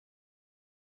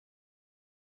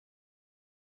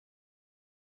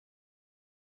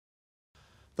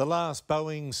The last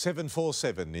Boeing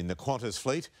 747 in the Qantas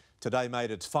fleet today made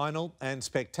its final and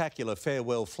spectacular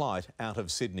farewell flight out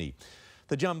of Sydney.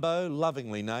 The jumbo,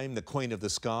 lovingly named the Queen of the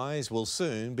Skies, will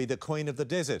soon be the Queen of the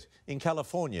Desert in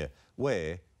California,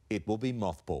 where it will be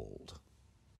mothballed.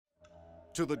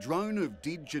 To the drone of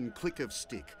didge and click of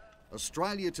stick,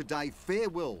 Australia today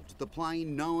farewelled the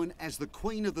plane known as the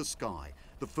Queen of the Sky,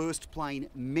 the first plane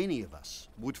many of us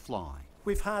would fly.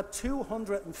 We've had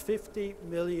 250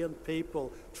 million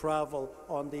people travel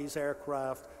on these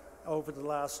aircraft over the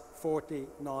last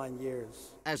 49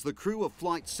 years. As the crew of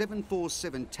Flight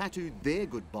 747 tattooed their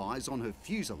goodbyes on her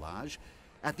fuselage,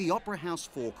 at the Opera House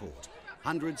forecourt,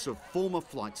 hundreds of former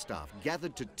flight staff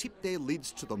gathered to tip their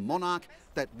lids to the monarch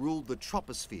that ruled the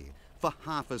troposphere for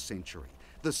half a century,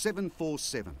 the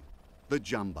 747, the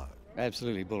jumbo.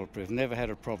 Absolutely bulletproof, never had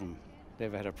a problem.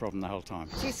 Never had a problem the whole time.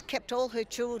 She's kept all her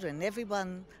children,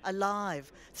 everyone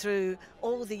alive through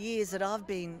all the years that I've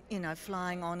been,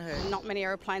 flying on her. Not many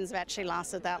aeroplanes have actually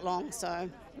lasted that long, so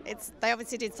they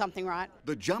obviously did something right.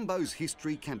 The jumbo's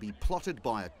history can be plotted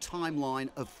by a timeline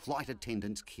of flight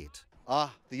attendants' kit.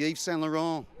 Ah, the Yves Saint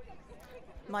Laurent.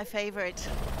 My favourite.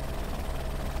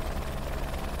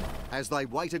 As they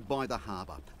waited by the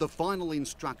harbour, the final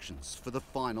instructions for the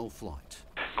final flight.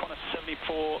 Qantas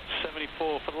 74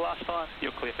 for the last time,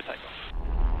 you're clear for takeoff.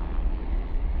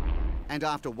 And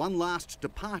after one last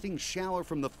departing shower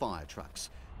from the fire trucks,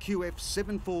 QF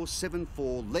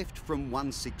 7474 left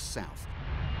from 16 South.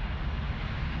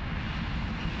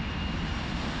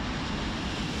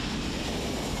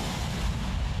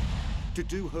 To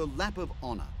do her lap of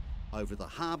honour over the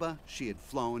harbour she had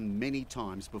flown many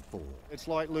times before. It's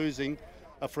like losing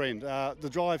a friend. The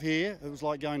drive here, it was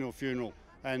like going to a funeral,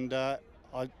 and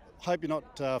I hope you're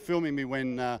not filming me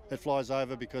when it flies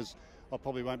over, because I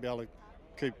probably won't be able to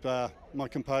keep my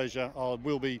composure. I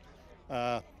will be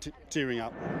tearing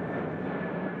up.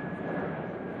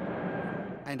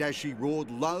 And as she roared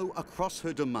low across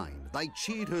her domain, they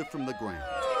cheered her from the ground.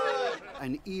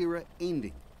 An era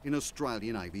ending in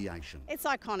Australian aviation. It's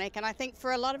iconic, and I think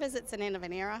for a lot of us it's an end of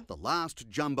an era. The last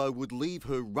jumbo would leave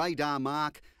her radar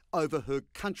mark over her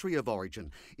country of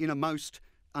origin in a most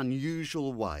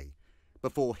unusual way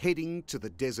before heading to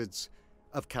the deserts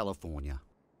of California.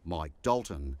 Mike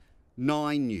Dalton,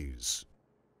 9 News.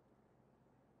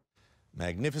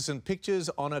 Magnificent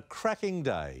pictures on a cracking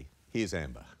day. Here's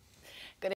Amber.